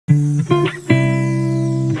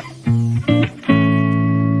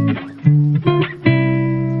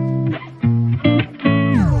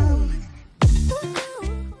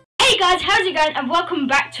How's it going, and welcome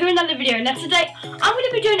back to another video. Now today I'm going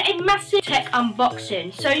to be doing a massive tech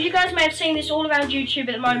unboxing. So you guys may have seen this all around YouTube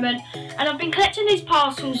at the moment, and I've been collecting these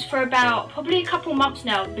parcels for about probably a couple months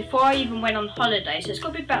now, before I even went on holiday, so it's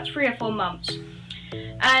got to be about 3 or 4 months.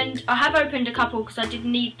 And I have opened a couple because I did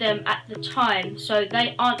need them at the time, so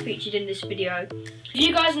they aren't featured in this video. If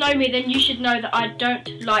you guys know me, then you should know that I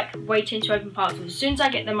don't like waiting to open parcels. As soon as I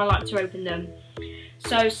get them, I like to open them.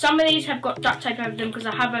 So some of these have got duct tape over them because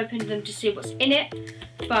I have opened them to see what's in it,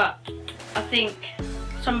 but I think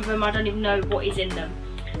some of them I don't even know what is in them.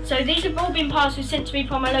 So these have all been parcels sent to me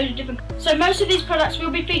from a load of different... So most of these products will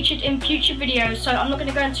be featured in future videos, so I'm not going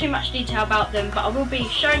to go into too much detail about them, but I will be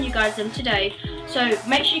showing you guys them today. So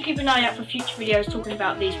make sure you keep an eye out for future videos talking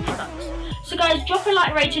about these products. So guys, drop a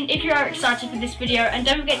like rating if you are excited for this video, and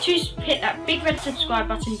don't forget to hit that big red subscribe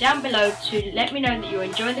button down below to let me know that you're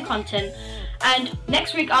enjoying the content. And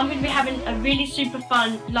next week I'm going to be having a really super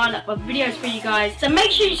fun lineup of videos for you guys. So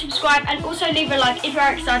make sure you subscribe and also leave a like if you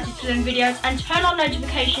are excited for them videos, and turn on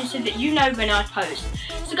notifications so that you know when I post.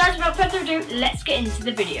 So guys, without further ado, let's get into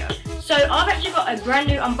the video. So I've actually got a brand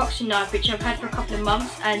new unboxing knife which I've had for a couple of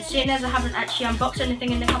months, and seeing as I haven't actually unboxed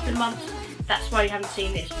anything in a couple of months, that's why you haven't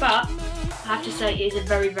seen this. But I have to say it is a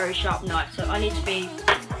very, very sharp knife, so I need to be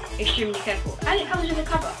extremely careful. And it comes with a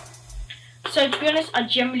cover. So to be honest, I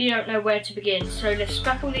generally don't know where to begin. So let's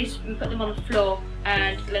scrap all these and put them on the floor,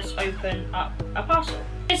 and let's open up a parcel.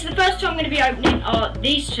 Okay, so the first two I'm going to be opening are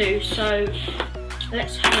these two, so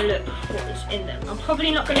let's have a look what is in them. I'm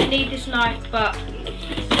probably not going to need this knife, but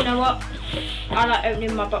you know what? I like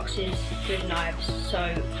opening my boxes with knives,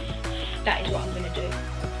 so that is what I'm going to do.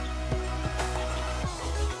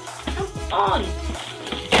 Come on!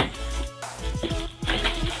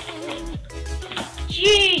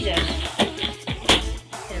 Jesus!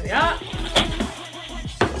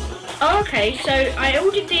 Okay, so I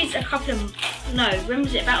ordered these a couple of, when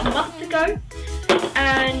was it, about a month ago,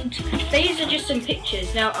 and these are just some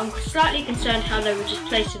pictures. Now I'm slightly concerned how they were just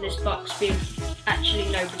placed in this box with actually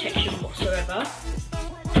no protection whatsoever.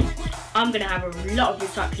 I'm going to have a lot of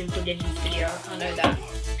recycling footage in this video, I know that.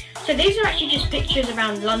 So these are actually just pictures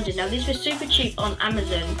around London. Now these were super cheap on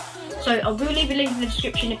Amazon, so I will leave a link in the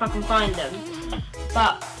description if I can find them.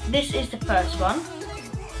 But this is the first one.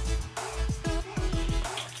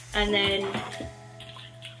 And then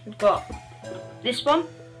we've got this one.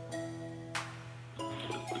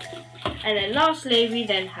 And then lastly we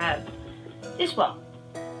then have this one.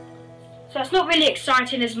 So it's not really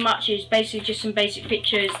exciting as much, as basically just some basic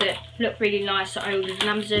pictures that look really nice that I ordered on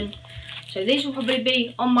Amazon. So these will probably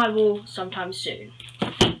be on my wall sometime soon.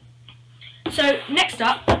 So next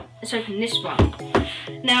up, let's open this one.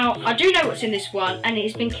 Now I do know what's in this one, and it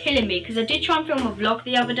has been killing me because I did try and film a vlog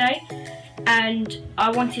the other day, and I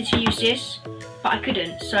wanted to use this, but I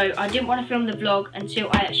couldn't. So I didn't want to film the vlog until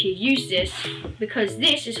I actually use this, because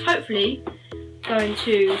this is hopefully going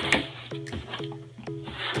to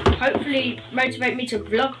motivate me to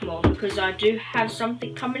vlog more, because I do have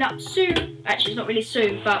something coming up soon. Actually, it's not really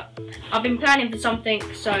soon, but I've been planning for something,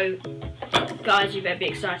 so guys, you better be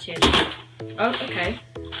excited. Oh, okay.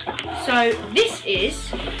 So this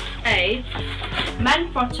is a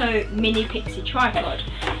Manfrotto Mini Pixie Tripod.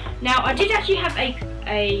 Now I did actually have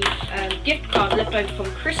a gift card left over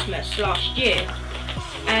from Christmas last year,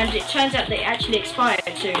 and it turns out that it actually expired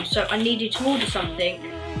soon, so I needed to order something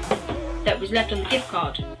that was left on the gift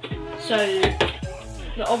card. So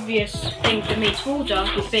the obvious thing for me to order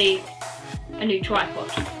would be a new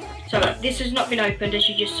tripod. So this has not been opened, as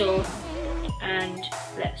you just saw, and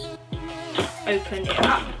let's open it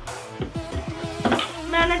up.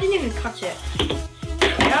 Man, I didn't even cut it.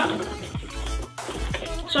 Yeah.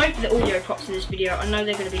 Sorry for the audio props in this video. I know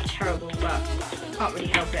they're going to be terrible, but I can't really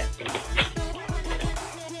help it.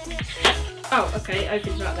 Oh, okay, it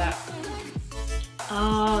opens like that.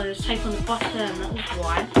 Oh, there's tape on the bottom, that was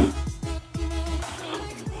why.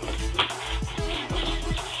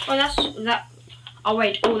 Oh, that. I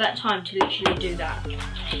waited all that time to literally do that.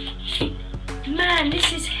 Man,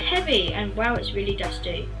 this is heavy, and wow, it's really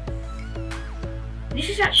dusty. This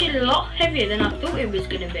is actually a lot heavier than I thought it was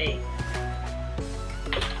going to be.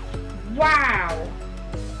 Wow.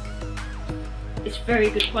 It's very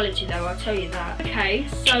good quality though, I'll tell you that. Okay,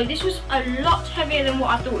 so this was a lot heavier than what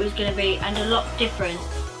I thought it was going to be, and a lot different.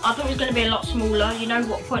 I thought it was going to be a lot smaller. You know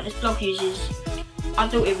what Pointless Blog uses? I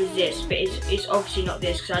thought it was this, but it's obviously not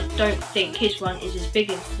this, because I don't think his one is as big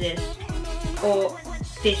as this, or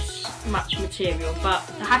this much material. But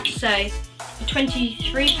I have to say, for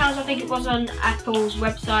 £23 I think it was on Apple's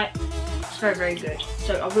website. It's very, very good.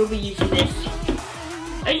 So I will be using this.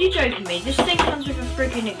 Are you joking me? This thing comes with a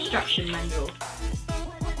freaking instruction manual.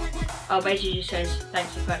 Oh, basically just says,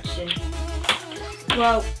 thanks for purchasing.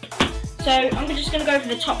 Well, so I'm just going to go for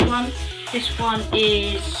the top one. This one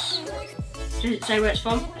is, does it say where it's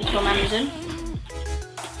from? It's from Amazon.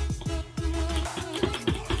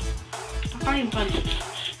 I can't even find the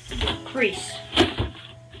crease.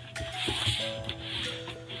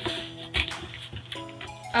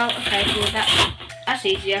 Oh, okay, well that's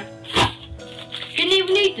easier. Didn't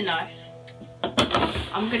even need the knife.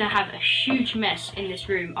 I'm gonna have a huge mess in this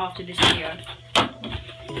room after this video,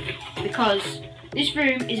 because this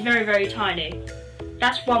room is very, very tiny.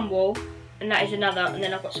 That's one wall, and that is another, and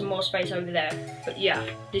then I've got some more space over there. But yeah,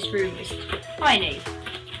 this room is tiny.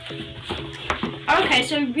 Okay,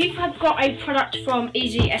 so we've got a product from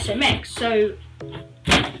EasySMX. So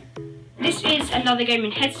this is another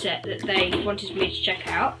gaming headset that they wanted me to check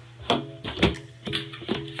out.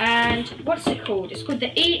 And what's it called? It's called the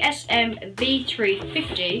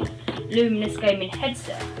EasySMX Luminous Gaming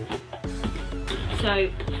Headset. So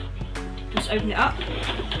let's open it up.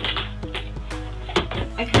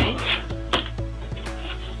 Okay.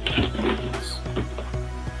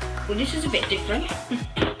 Well, this is a bit different.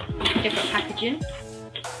 Different packaging.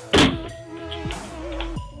 It's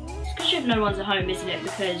because you have no one's at home, isn't it?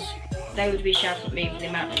 Because they would be shouting at me for the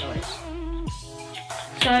amount of noise.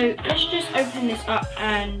 So let's just open this up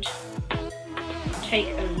and take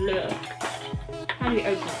a look. How do we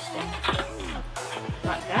open this thing?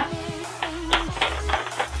 Like that.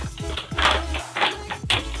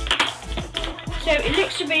 So it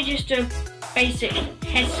looks to be just a basic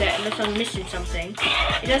headset, unless I'm missing something.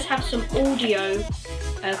 It does have some audio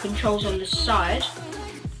controls on the side.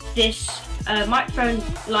 This microphone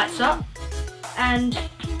lights up, and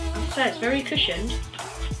I'd say it's very cushioned.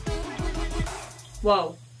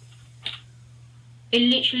 Whoa. It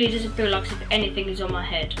literally doesn't feel like as if anything is on my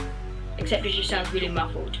head, except it just sounds really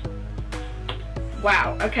muffled.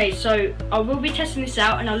 Wow, okay, so I will be testing this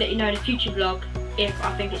out and I'll let you know in a future vlog if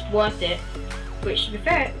I think it's worth it, which to be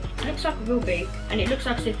fair, it looks like it will be, and it looks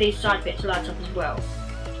like as if these side bits light up as well.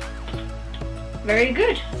 Very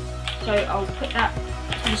good. So I'll put that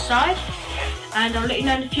to the side and I'll let you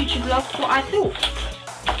know in a future vlog what I thought.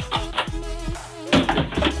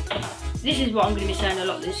 This is what I'm going to be saying a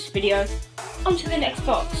lot of this video. On to the next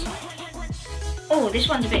box. Oh, this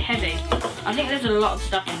one's a bit heavy. I think there's a lot of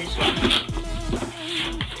stuff in this one.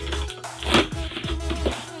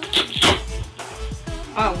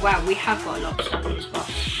 Oh wow, we have got a lot of stuff in this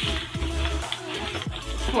box.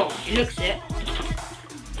 Well, it looks it.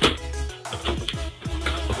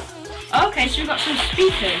 Okay, so we've got some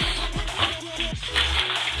speakers.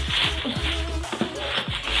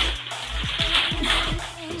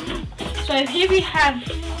 So here we have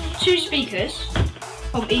two speakers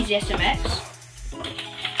from EasySMX.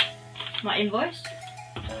 My invoice.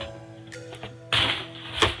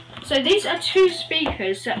 So these are two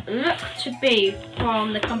speakers that look to be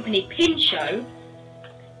from the company Pincho,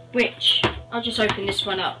 which I'll just open this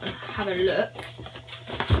one up and have a look.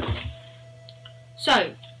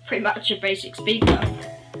 So, pretty much a basic speaker.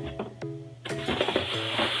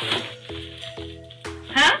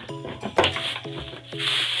 Huh?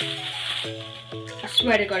 I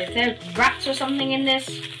swear to God, if there's rats or something in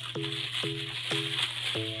this.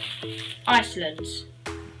 Iceland.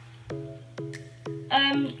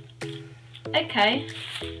 Okay.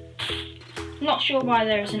 Not sure why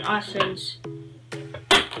there is an Iceland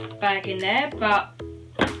bag in there, but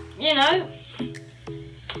you know.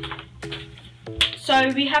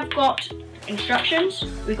 So we have got instructions,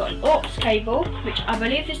 we've got an aux cable, which I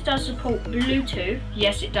believe this does support Bluetooth.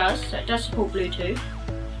 Yes, it does, so it does support Bluetooth.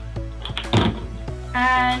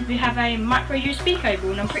 And we have a micro USB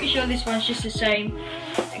cable, and I'm pretty sure this one's just the same,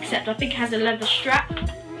 except I think it has a leather strap.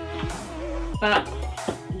 But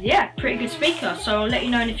yeah, pretty good speaker, so I'll let you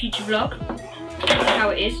know in a future vlog how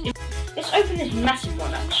it is. Let's open this massive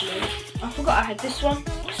one actually. I forgot I had this one.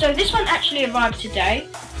 So this one actually arrived today,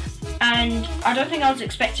 and I don't think I was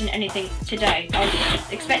expecting anything today. I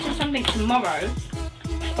was expecting something tomorrow,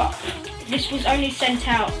 but this was only sent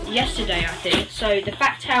out yesterday I think, so the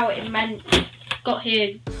fact how it got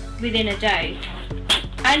here within a day,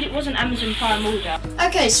 and it was an Amazon Prime order.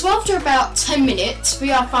 Okay, so after about 10 minutes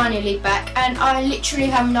we are finally back, and I literally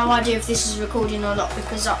have no idea if this is recording or not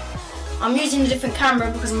because I'm using a different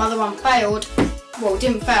camera because my other one failed. Well, it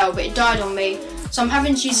didn't fail, but it died on me, so I'm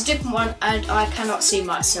having to use a different one and I cannot see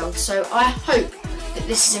myself. So I hope that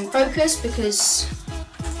this is in focus because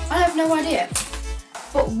I have no idea.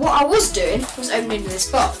 But what I was doing was opening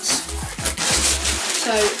this box.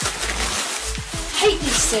 So, hate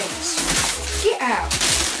these things. Get out.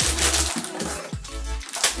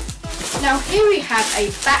 Now here we have a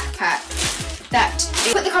backpack that,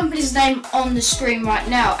 put the company's name on the screen right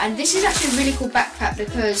now, and this is actually a really cool backpack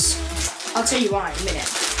because, I'll tell you why in a minute.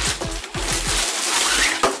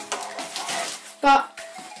 But,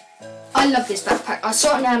 I love this backpack. I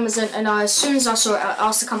saw it on Amazon, and as soon as I saw it, I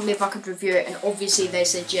asked the company if I could review it, and obviously they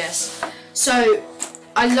said yes. So,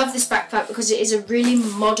 I love this backpack because it is a really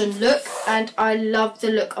modern look, and I love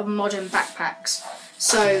the look of modern backpacks.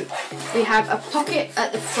 So we have a pocket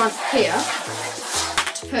at the front here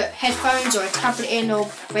to put headphones or a tablet in, or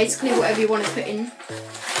basically whatever you want to put in.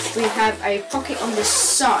 We have a pocket on this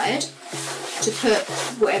side to put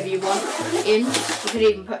whatever you want in. You could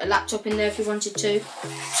even put a laptop in there if you wanted to.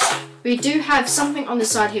 We do have something on the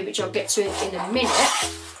side here which I'll get to in a minute.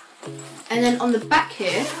 And then on the back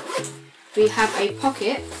here we have a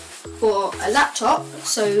pocket for a laptop.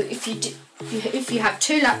 So if you have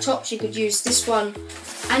two laptops, you could use this one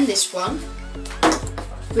and this one,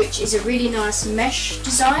 which is a really nice mesh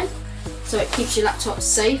design, so it keeps your laptop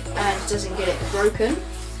safe and doesn't get it broken.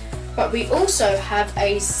 But we also have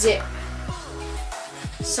a zip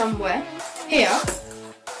somewhere here,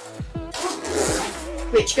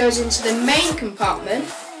 which goes into the main compartment,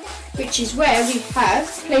 which is where we have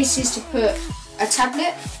places to put a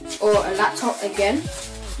tablet or a laptop again.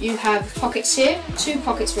 You have pockets here, two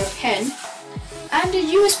pockets for a pen, and a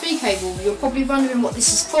USB cable. You're probably wondering what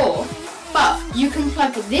this is for, but you can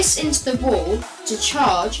plug this into the wall to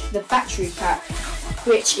charge the battery pack,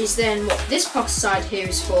 which is then what this pocket side here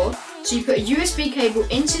is for. So you put a USB cable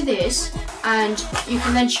into this, and you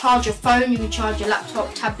can then charge your phone, you can charge your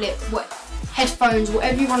laptop, tablet, headphones,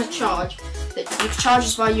 whatever you want to charge, that you can charge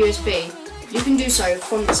this via USB. You can do so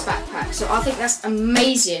from this backpack. So I think that's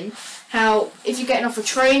amazing, how if you're getting off a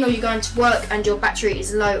train or you're going to work and your battery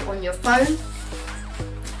is low on your phone,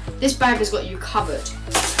 this bag has got you covered.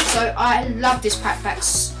 So I love this backpack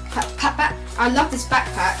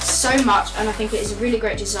so much, and I think it is a really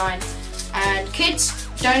great design. And kids,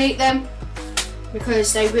 don't eat them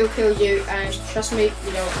because they will kill you, and trust me,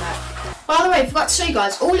 you don't want that. By the way, I forgot to show you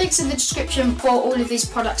guys, all links in the description for all of these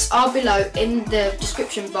products are below in the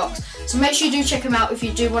description box. So make sure you do check them out if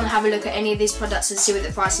you do want to have a look at any of these products and see what the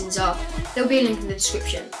pricings are. There'll be a link in the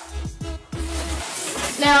description.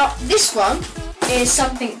 Now, this one is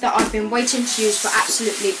something that I've been waiting to use for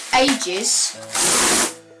absolutely ages,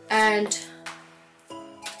 and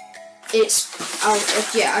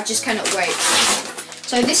I just cannot wait.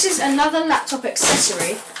 So this is another laptop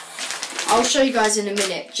accessory. I'll show you guys in a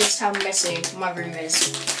minute just how messy my room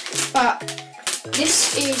is. But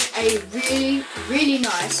this is a really, really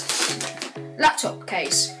nice laptop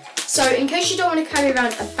case. So in case you don't want to carry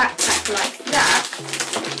around a backpack like that,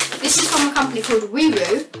 this is from a company called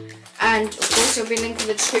Weewoo, and of course there'll be a link in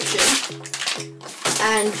the description.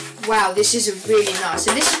 And wow, this is really nice.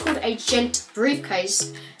 So this is called a Gent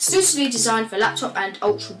briefcase, exclusively designed for laptop and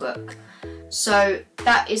ultrabook. So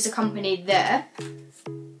that is the company there.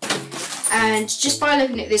 And just by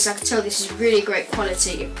looking at this, I can tell this is really great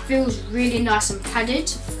quality. It feels really nice and padded.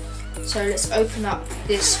 So let's open up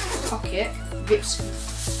this pocket. Rips.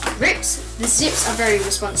 The zips are very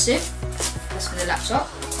responsive. That's for the laptop.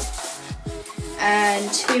 And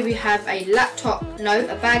here we have a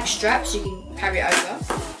a bag strap, so you can carry it over.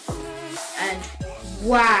 And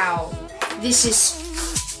wow, this is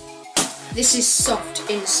soft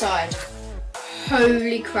inside.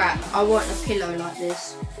 Holy crap, I want a pillow like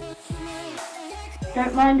this.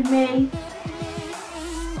 Don't mind me.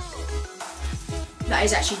 That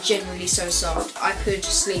is actually genuinely so soft. I could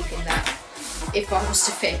sleep in that if I was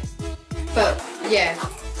to fit. But yeah,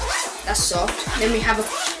 that's soft. Then we have a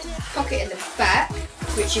pocket in the back,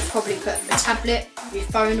 which you probably put a tablet, your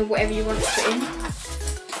phone, or whatever you want to put in.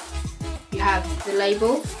 You have the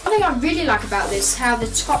label. One thing I really like about this, how the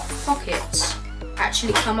top pockets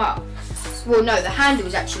actually come up. Well, no, the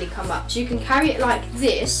handles actually come up. So you can carry it like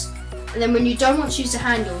this, and then when you don't want to use the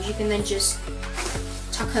handles, you can then just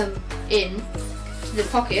tuck them in to the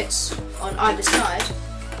pockets on either side,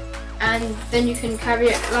 and then you can carry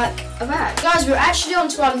it like a bag. Guys, we're actually on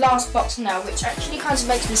to our last box now, which actually kind of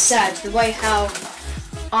makes me sad, the way how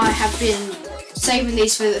I have been saving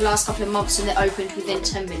these for the last couple of months and they're opened within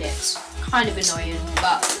 10 minutes. Kind of annoying,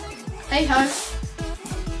 but hey ho.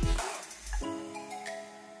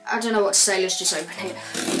 I don't know what to say, let's just open it.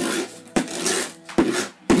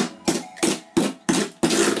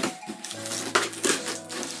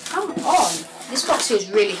 Come on, this box feels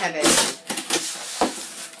really heavy.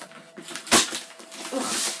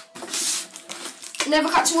 Ugh. Never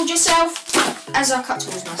cut towards yourself, as I cut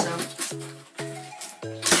towards myself.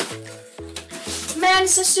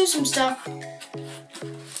 hands, let's do some stuff.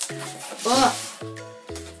 Oh.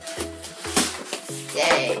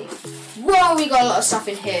 Yay. Whoa, we got a lot of stuff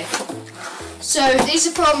in here. So these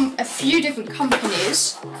are from a few different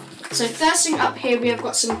companies. So first thing up here, we have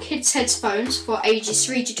got some kids headphones for ages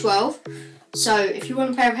 3 to 12. So if you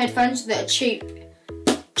want a pair of headphones that are cheap,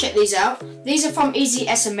 check these out. These are from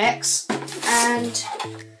EasySMX, and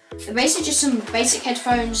they're basically just some basic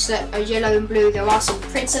headphones that are yellow and blue. There are some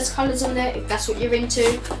princess colours on there if that's what you're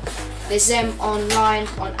into. There's them online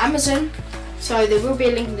on Amazon, so there will be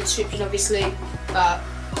a link in the description obviously, but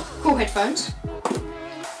cool headphones.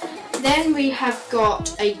 Then we have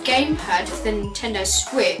got a gamepad for the Nintendo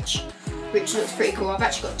Switch, which looks pretty cool. I've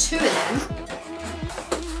actually got 2 of them.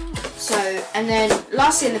 So, and then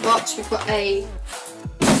lastly in the box we've got a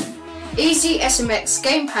EasySMX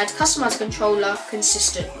gamepad customized controller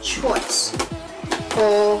consistent choice.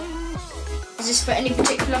 Or is this for any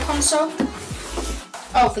particular console?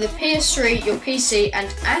 Oh, for the PS3, your PC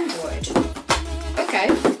and Android. Okay,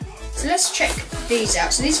 so let's check these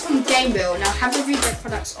out. So these are from Gamewheel. Now I have reviewed their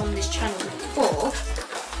products on this channel before.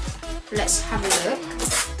 Let's have a look.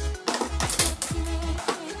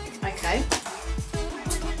 Okay.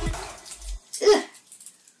 Ugh.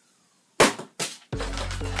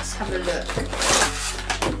 Let's have a look.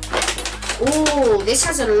 Oh, this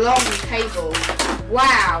has a long cable.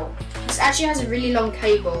 Wow. This actually has a really long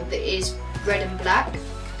cable that is red and black.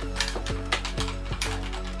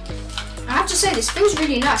 I have to say, this feels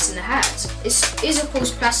really nice in the hands. It is of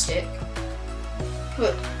course plastic,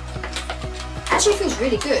 but actually feels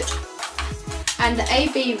really good. And the A,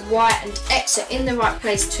 B, Y and X are in the right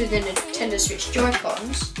place to the Nintendo Switch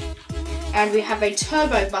Joy-Cons. And we have a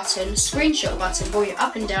turbo button, screenshot button, volume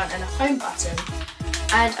up and down, and a home button,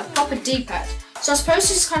 and a proper D-pad. So I suppose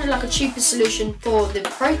this is kind of like a cheaper solution for the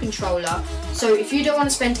Pro Controller. So if you don't want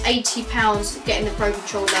to spend £80 getting the Pro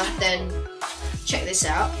Controller, then check this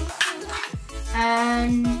out.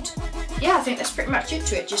 And yeah, I think that's pretty much it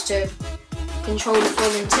to it, just to control it for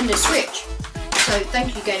the Nintendo Switch. So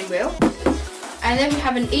thank you, Gamewheel. And then we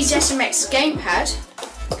have an EasySMX gamepad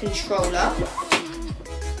controller,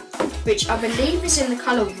 which I believe is in the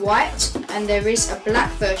colour white, and there is a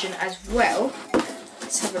black version as well.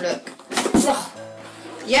 Let's have a look. Oh,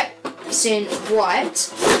 yep, it's in white.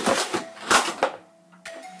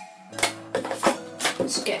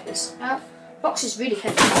 Let's get this out. Box is really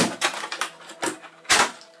heavy.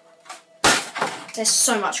 There's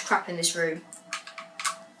so much crap in this room.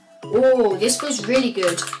 Oh, this feels really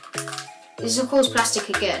good. This is of course plastic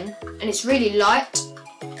again, and it's really light.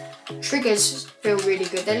 Triggers feel really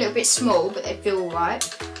good. They're a little bit small, but they feel right.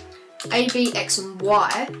 A, B, X and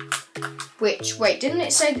Y. Which, wait, didn't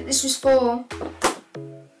it say that this was for...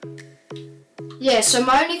 Yeah, so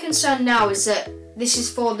my only concern now is that this is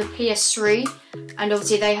for the PS3, and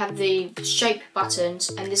obviously they have the shape buttons,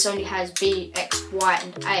 and this only has B, X, Y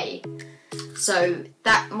and A. So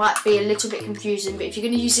that might be a little bit confusing, but if you're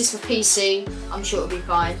going to use this for PC, I'm sure it'll be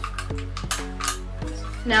fine.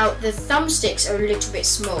 Now the thumbsticks are a little bit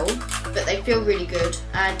small, but they feel really good,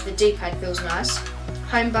 and the D-pad feels nice.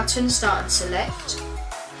 Home button, start and select.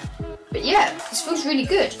 But yeah, this feels really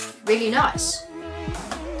good, really nice.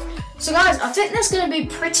 So guys, I think that's going to be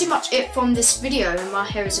pretty much it from this video, and my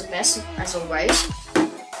hair is a mess as always.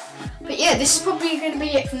 But yeah, this is probably going to be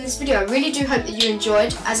it from this video. I really do hope that you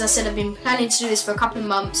enjoyed. As I said, I've been planning to do this for a couple of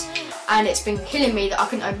months, and it's been killing me that I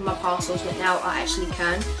couldn't open my parcels, but now I actually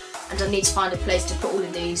can. And I need to find a place to put all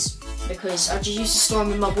of these, because I just used to store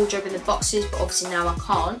them in my wardrobe in the boxes, but obviously now I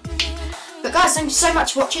can't. But guys, thank you so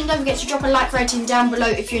much for watching. Don't forget to drop a like rating down below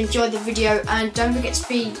if you enjoyed the video, and don't forget to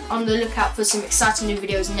be on the lookout for some exciting new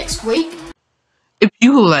videos next week. If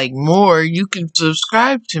you would like more, you can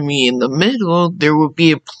subscribe to me. In the middle, there will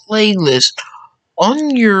be a playlist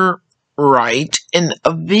on your right and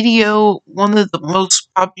a video, one of the most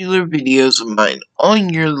popular videos of mine, on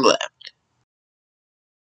your left.